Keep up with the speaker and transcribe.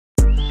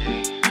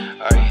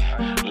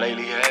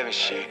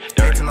having shit.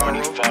 Dirty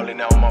money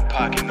falling out my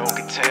pocket, no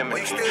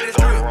contaminant.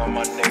 Go around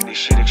my neck, this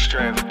shit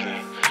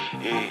extravagant.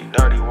 Yeah,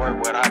 dirty work,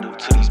 what I do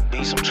to these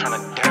beats, I'm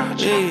tryna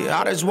damage it. Yeah,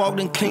 I just walked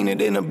in cleaner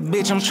than a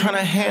bitch, I'm tryna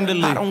handle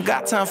it. I don't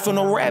got time for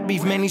no rap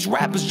beef, man, these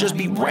rappers just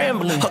be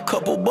rambling. A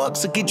couple bucks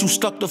to get you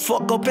stuck the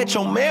fuck up at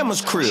your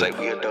mama's crib. Say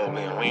we adult,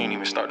 man, we ain't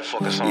even start to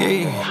fuck us on.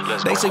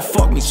 Yeah, they say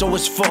fuck me, so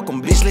it's fuck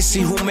them, bitch, let's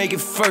see who make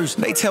it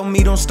first. They tell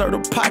me don't stir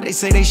the pot, they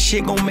say they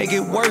shit gon' make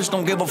it worse.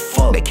 Don't give a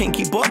fuck, they can't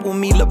keep up with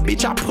me, little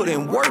bitch, I put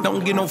in work.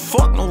 Don't get no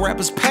fuck, no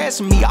rappers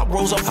passing me, I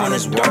rose up from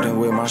this dirt. Walking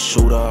with my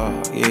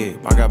shooter, yeah,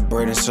 I got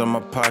bread inside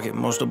my pocket.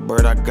 Most of the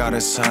bread I got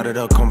inside of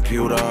the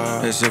computer.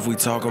 As if we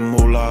talking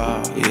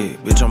moolah, yeah,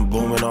 bitch, I'm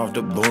booming off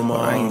the boomer.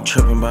 I ain't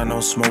tripping by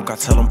no smoke, I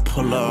tell them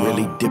pull up.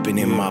 Really dipping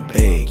in my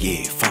bag,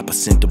 yeah,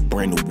 5% the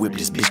brand new whip,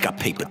 this bitch got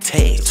paper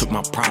tags. Took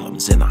my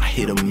problems and I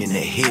hit them in the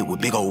head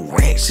with big old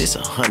racks. It's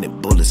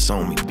 100 bullets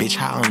on me, bitch,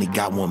 I only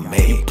got one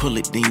mag. You pull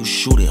it, then you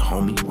shoot it,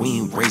 homie,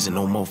 we ain't raising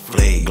no more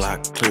flags.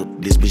 Glock clip,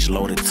 this bitch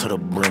loaded to the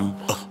brim.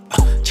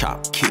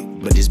 Chop kick,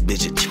 but this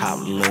bitch a chop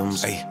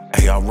limbs.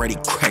 Ay, already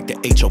cracked the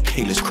HOK,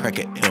 let's crack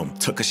an M.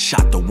 Took a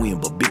shot to win,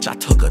 but bitch, I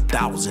took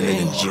 1,000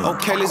 in the gym.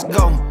 Okay, let's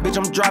go, bitch,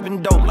 I'm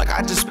dropping dope like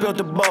I just spilled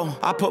the bowl.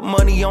 I put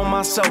money on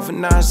myself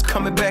and now it's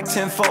coming back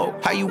tenfold.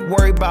 How you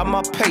worry about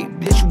my pay,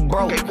 bitch, you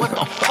broke. Hey, what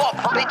the fuck,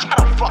 bitch,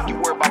 how the fuck you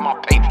worry about my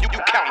pay? You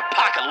counting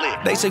pocket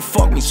lit. They say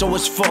fuck me, so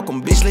it's fuck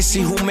them, bitch, let's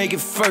see who make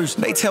it first.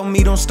 They tell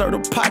me don't stir the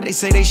pot, they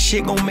say they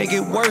shit gon' make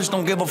it worse.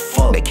 Don't give a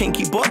fuck, they can't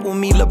keep up with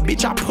me, little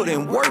bitch, I put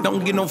in work.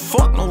 Don't get no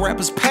fuck, no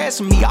rappers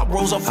passing me, I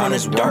rose up from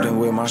this dirt. Walking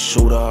with my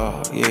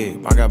shooter, yeah,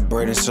 I got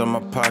bread inside my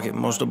pocket.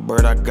 Most of the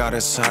bread I got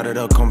inside of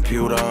the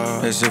computer.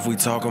 As if we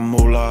talking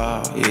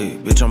moolah, yeah,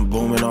 bitch, I'm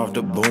booming off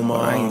the boomer.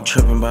 I ain't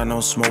tripping by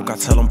no smoke, I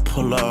tell them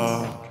pull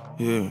up,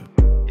 yeah.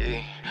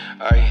 Yeah,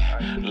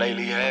 ayy,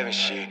 lately having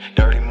shit.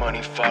 Dirty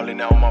money falling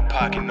out my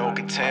pocket, no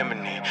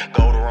contaminant.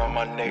 Gold around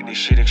my neck, this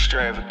shit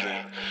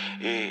extravagant.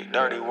 Yeah,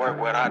 dirty work,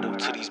 what I do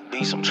to these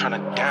beats, I'm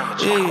tryna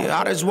damage it. Yeah,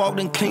 I just walked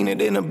in cleaner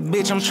than a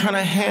bitch, I'm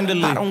tryna handle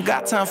it. I don't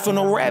got time for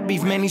no rap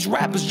beef, man, these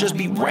rappers just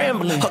be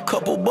rambling. A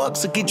couple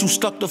bucks to get you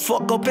stuck the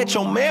fuck up at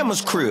your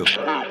mama's crib.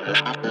 Fuck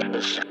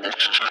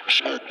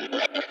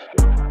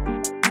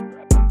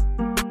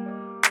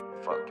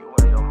you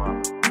and your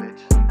mama,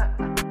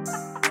 bitch.